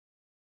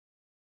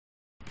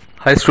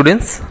Hi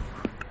students,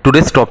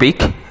 today's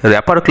topic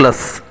wrapper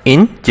class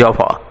in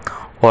Java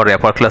or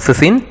wrapper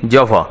classes in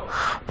Java.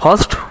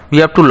 First we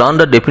have to learn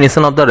the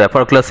definition of the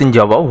wrapper class in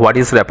Java, what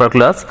is wrapper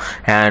class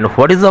and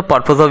what is the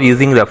purpose of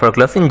using wrapper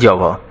class in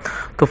Java.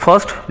 So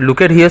first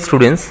look at here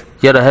students,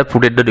 here I have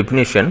put it the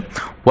definition.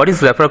 What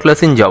is wrapper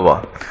class in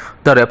Java?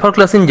 The wrapper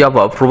class in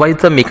Java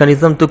provides a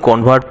mechanism to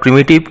convert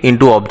primitive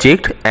into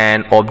object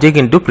and object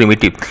into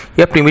primitive.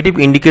 Here primitive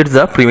indicates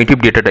the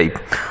primitive data type.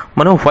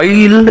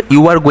 While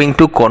you are going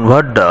to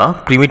convert the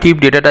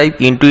primitive data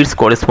type into its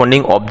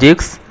corresponding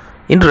objects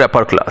in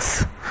wrapper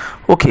class,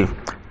 okay,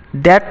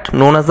 that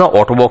known as the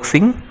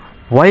autoboxing.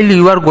 While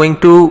you are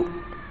going to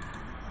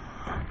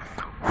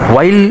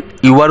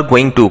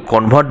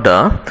convert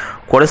the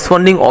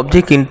corresponding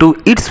object into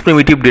its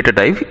primitive data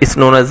type is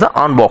known as the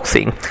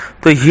unboxing.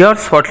 So here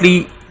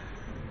shortly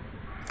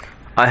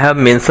I have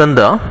mentioned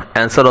the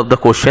answer of the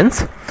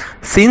questions.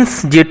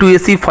 Since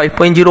J2SE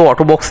 5.0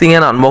 autoboxing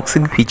and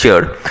unboxing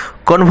feature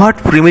convert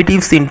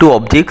primitives into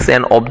objects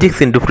and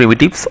objects into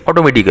primitives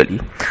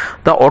automatically.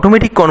 The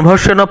automatic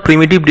conversion of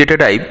primitive data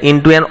type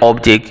into an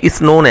object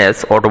is known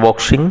as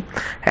autoboxing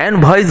and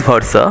vice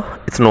versa,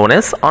 it's known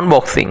as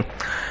unboxing.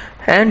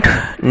 And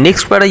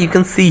next para you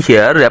can see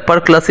here,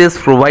 wrapper classes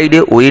provide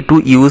a way to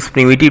use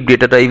primitive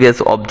data type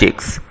as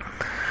objects.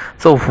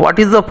 So what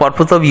is the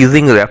purpose of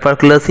using wrapper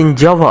class in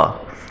Java?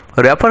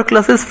 Wrapper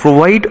classes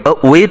provide a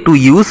way to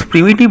use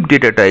primitive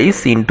data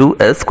types into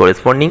as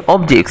corresponding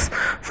objects.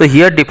 So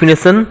here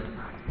definition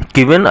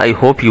given, I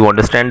hope you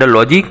understand the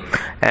logic,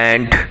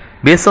 and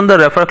based on the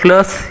wrapper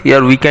class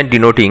here we can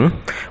denoting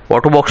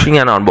autoboxing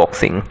and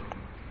unboxing.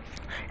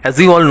 As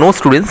you all know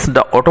students,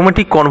 the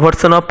automatic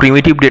conversion of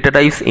primitive data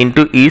types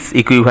into its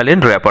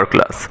equivalent wrapper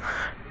class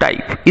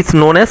type is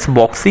known as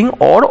boxing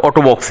or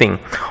autoboxing.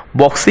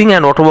 Boxing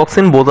and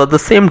autoboxing both are the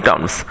same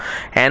terms,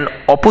 and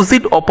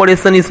opposite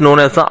operation is known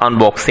as the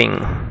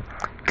unboxing.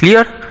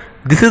 Clear?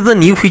 This is the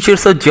new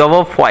features of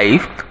Java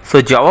 5,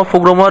 so Java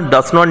programmer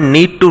does not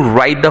need to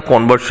write the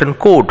conversion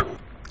code.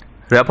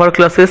 Wrapper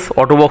classes,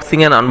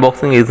 autoboxing and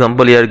unboxing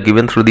example here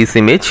given through this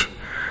image,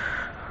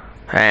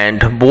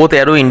 and both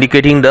arrow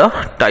indicating the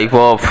type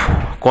of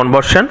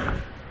conversion.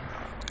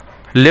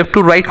 Left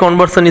to right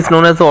conversion is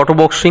known as the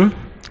autoboxing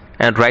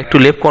and right to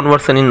left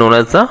conversion is known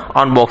as the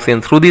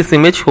unboxing. Through this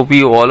image, hope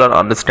you all are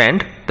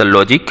understand the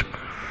logic.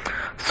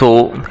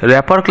 So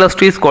wrapper class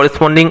to its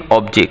corresponding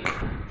object,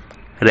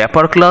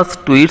 wrapper class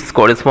to its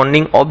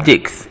corresponding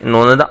objects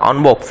known as the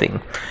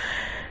unboxing,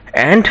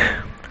 and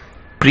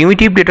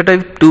primitive data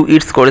type to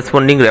its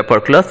corresponding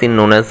wrapper class is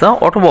known as the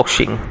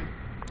autoboxing.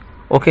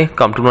 Okay,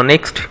 come to the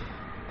next.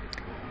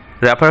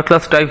 Wrapper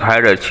class type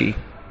hierarchy.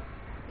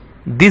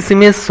 This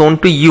image shown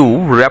to you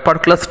wrapper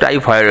class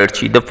type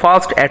hierarchy. The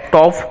first at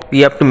top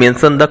we have to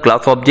mention the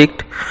class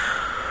object,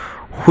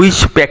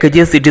 which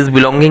packages it is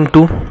belonging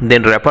to,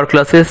 then wrapper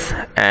classes,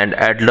 and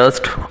at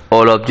last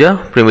all of the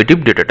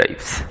primitive data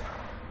types.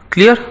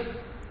 Clear?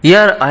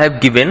 Here I have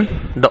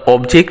given the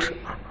object.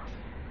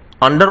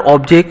 Under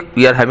object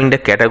we are having the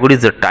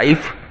categories, the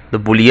type, the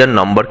boolean,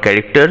 number,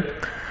 character.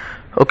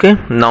 Okay,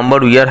 number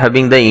we are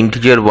having the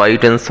integer,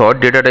 wide and short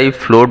data type,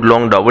 float,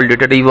 long, double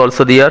data type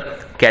also there.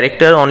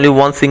 Character only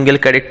one single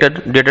character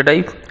data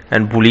type,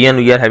 and boolean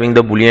we are having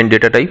the boolean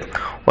data type.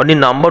 Only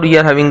number we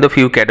are having the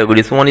few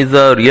categories. One is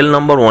a real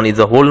number, one is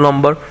a whole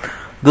number.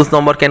 Those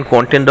number can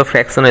contain the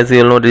fraction, as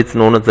you all know it's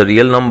known as the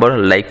real number,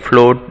 like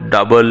float,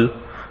 double.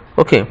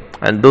 Okay,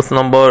 and those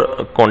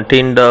number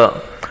contain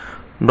the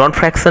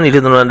non-fraction, it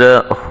is known as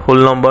the whole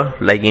number,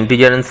 like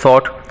integer and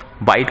short.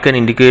 Byte can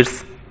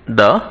indicates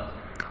the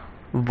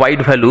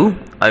wide value,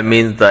 I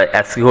mean the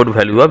ascii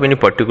value of any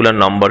particular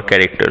number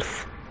characters.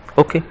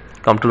 Okay,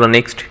 come to the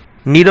next.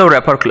 Need of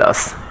wrapper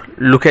class.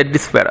 Look at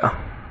this para.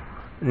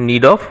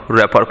 Need of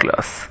wrapper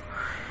class.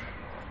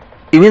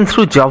 Even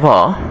though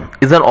Java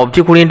is an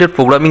object oriented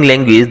programming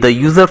language, the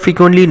user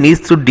frequently needs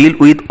to deal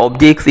with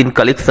objects in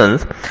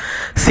collections,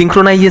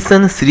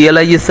 synchronization,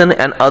 serialization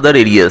and other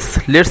areas.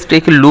 Let's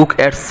take a look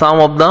at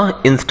some of the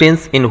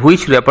instances in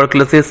which wrapper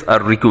classes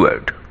are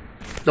required.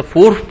 The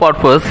fourth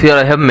purpose here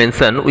I have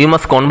mentioned, we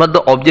must convert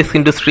the objects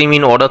into stream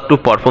in order to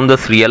perform the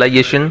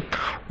serialization.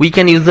 We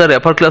can use the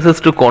wrapper classes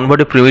to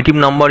convert a primitive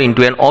number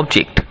into an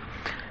object.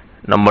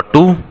 Number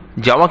 2,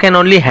 Java can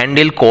only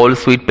handle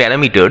calls with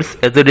parameters.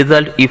 As a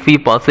result, if we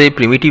pass a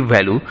primitive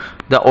value,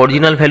 the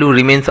original value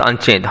remains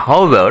unchanged.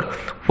 However,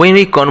 when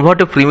we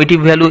convert a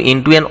primitive value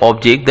into an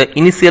object, the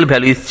initial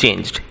value is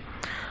changed.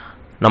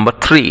 Number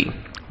 3,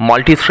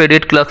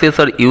 multi-threaded classes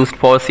are used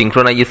for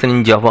synchronization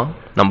in Java.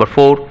 Number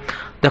 4,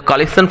 the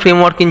collection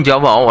framework in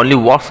Java only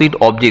works with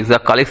objects. The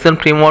collection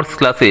frameworks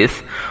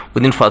classes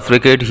within first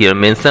bracket here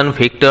mention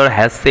vector,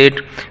 hash set,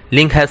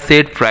 link hash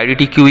set,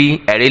 priority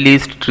queue, array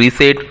list, tree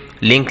set,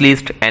 linked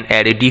list and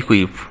array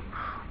dequeue,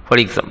 for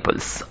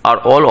examples, are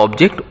all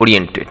object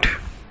oriented.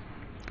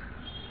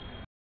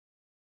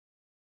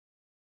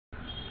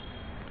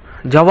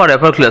 Java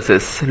wrapper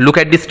classes. Look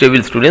at this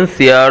table, students.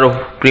 Here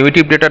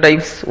primitive data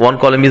types, one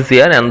column is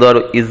here and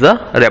there is the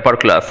wrapper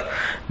class.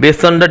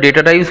 Based on the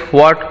data types,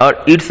 what are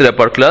its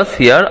wrapper class,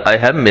 here I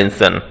have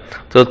mentioned.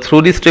 So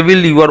through this table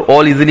you are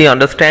all easily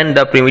understand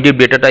the primitive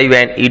data type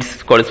and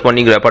its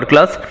corresponding wrapper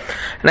class.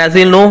 And as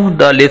you know,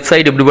 the left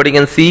side everybody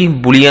can see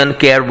boolean,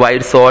 char,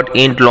 byte, short,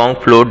 int, long,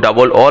 float,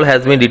 double, all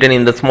has been written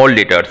in the small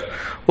letters.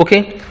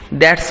 Okay,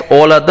 that's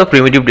all are the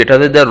primitive data.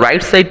 The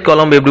right side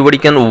column everybody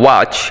can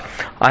watch,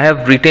 I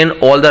have written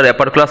all the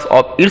wrapper class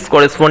of its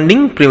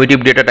corresponding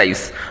primitive data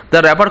types.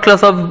 The wrapper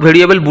class of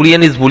variable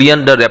boolean is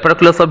boolean, the wrapper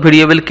class of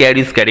variable char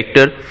is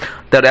character,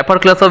 the wrapper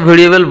class of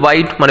variable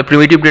byte, my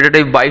primitive data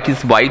type byte is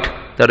byte,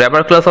 the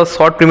wrapper class of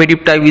short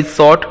primitive type is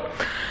short,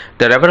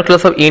 the wrapper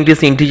class of int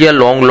is integer,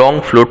 long,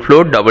 long, float,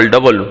 float, double,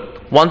 double.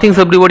 One thing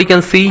everybody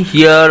can see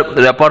here,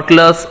 wrapper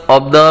class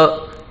of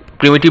the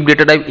primitive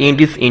data type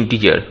int is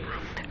integer,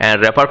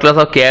 and wrapper class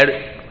of char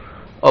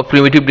of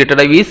primitive data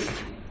type is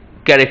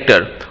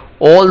character.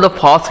 All the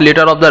first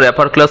letter of the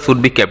wrapper class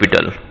should be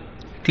capital.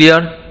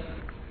 Clear?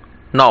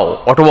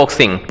 Now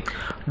autoboxing.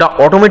 The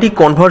automatic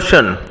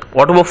conversion,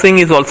 autoboxing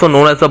is also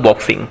known as the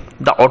boxing.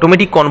 The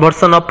automatic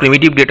conversion of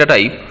primitive data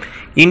type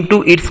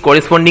into its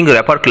corresponding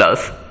wrapper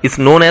class is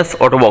known as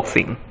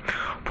autoboxing.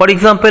 For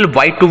example,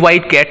 byte to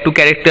byte, char to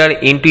character,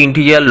 int to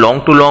integer,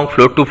 long to long,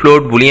 float to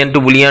float, boolean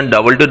to boolean,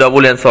 double to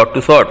double and short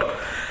to short.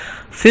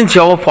 Since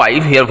Java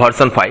 5, here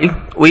version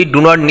 5, we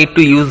do not need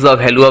to use the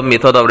value of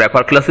method of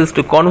wrapper classes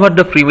to convert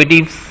the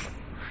primitives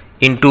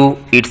into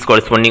its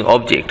corresponding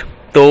object.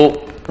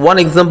 So one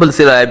example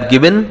here I have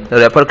given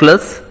wrapper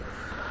class,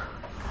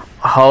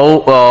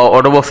 how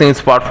autoboxing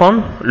is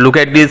performed. Look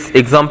at this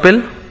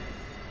example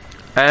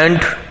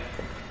and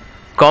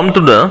come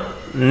to the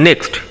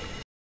next.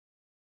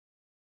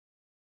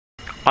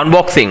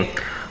 Unboxing.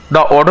 The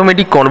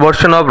automatic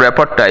conversion of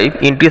wrapper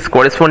type into its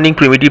corresponding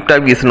primitive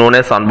type is known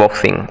as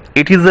unboxing.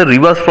 It is the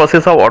reverse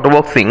process of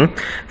autoboxing.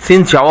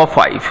 Since Java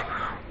 5,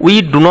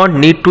 we do not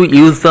need to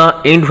use the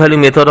end value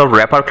method of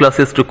wrapper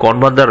classes to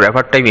convert the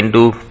wrapper type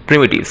into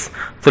primitives.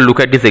 So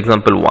look at this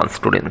example once,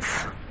 students.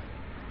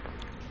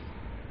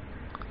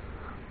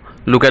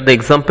 Look at the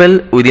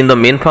example. Within the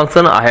main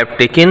function I have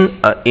taken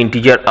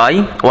integer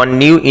I, one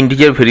new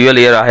integer variable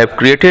here I have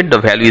created, the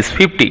value is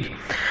 50.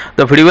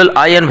 The variable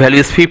I and value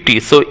is 50,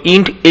 so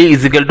int a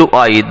is equal to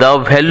I, the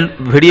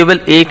variable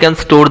a can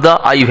store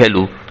the I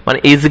value when a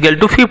is equal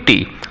to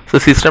 50. So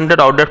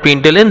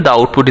system.out.println, the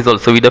output is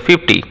also with the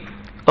 50.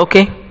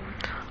 Okay,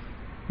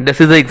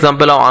 this is the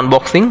example of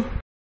unboxing.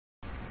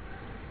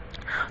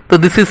 So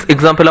this is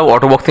example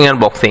of autoboxing and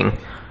boxing.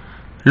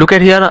 Look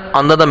at here,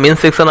 under the main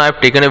section I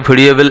have taken a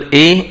variable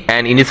a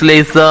and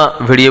initialize the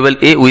variable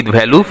a with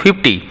value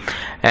 50,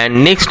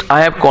 and next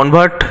I have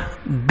convert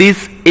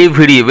this a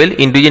variable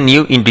into a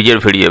new integer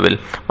variable,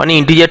 one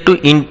integer to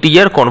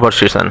integer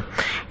conversion.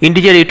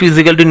 Integer a2 is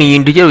equal to new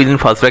integer within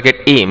first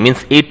bracket a,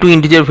 means a2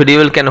 integer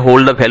variable can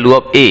hold the value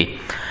of a,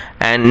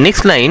 and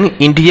next line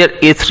integer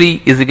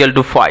a3 is equal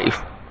to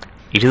 5.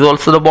 It is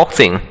also the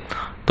boxing.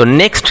 So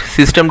next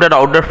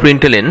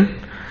system.out.println,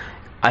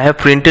 I have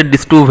printed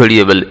these two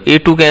variable,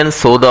 a2 can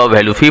show the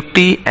value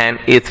 50 and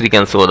a3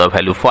 can show the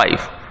value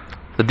 5.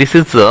 So this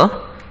is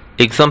the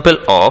example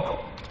of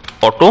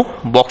auto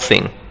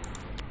boxing.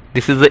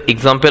 This is the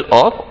example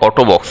of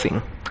auto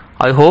boxing.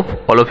 I hope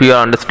all of you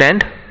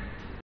understand.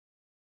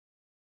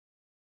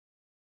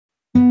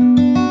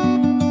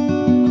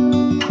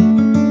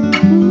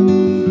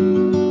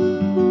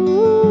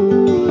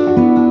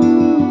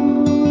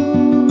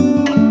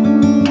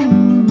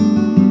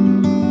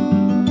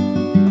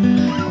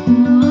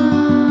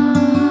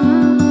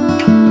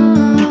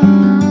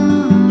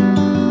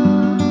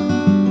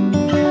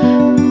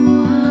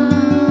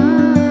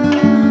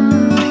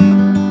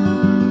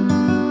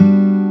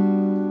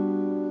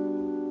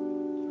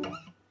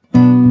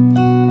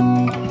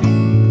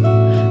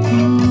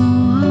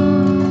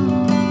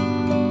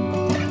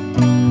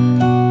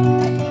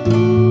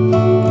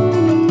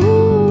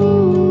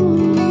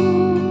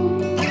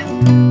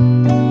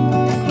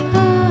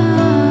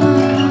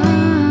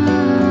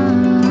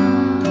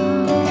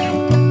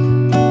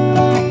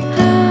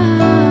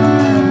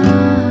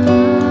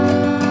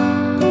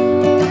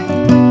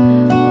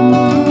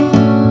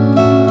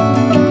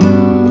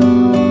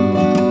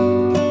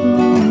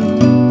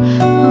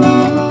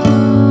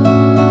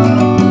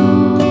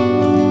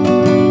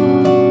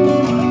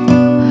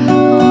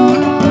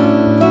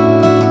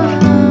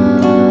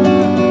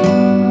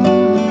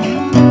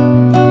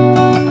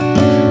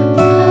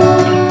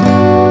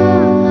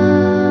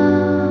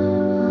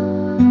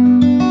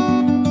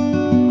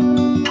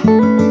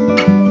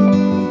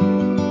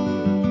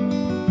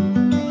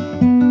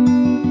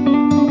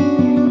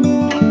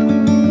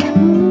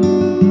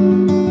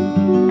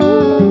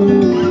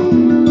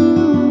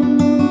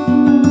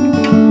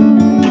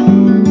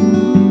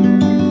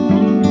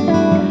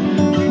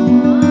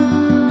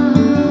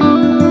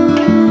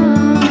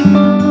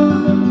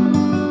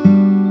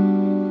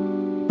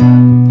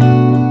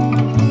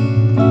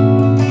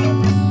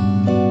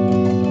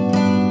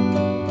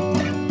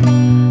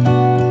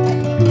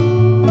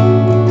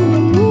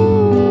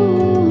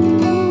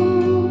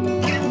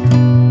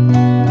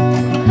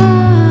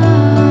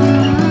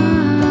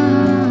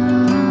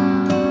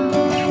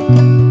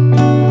 you.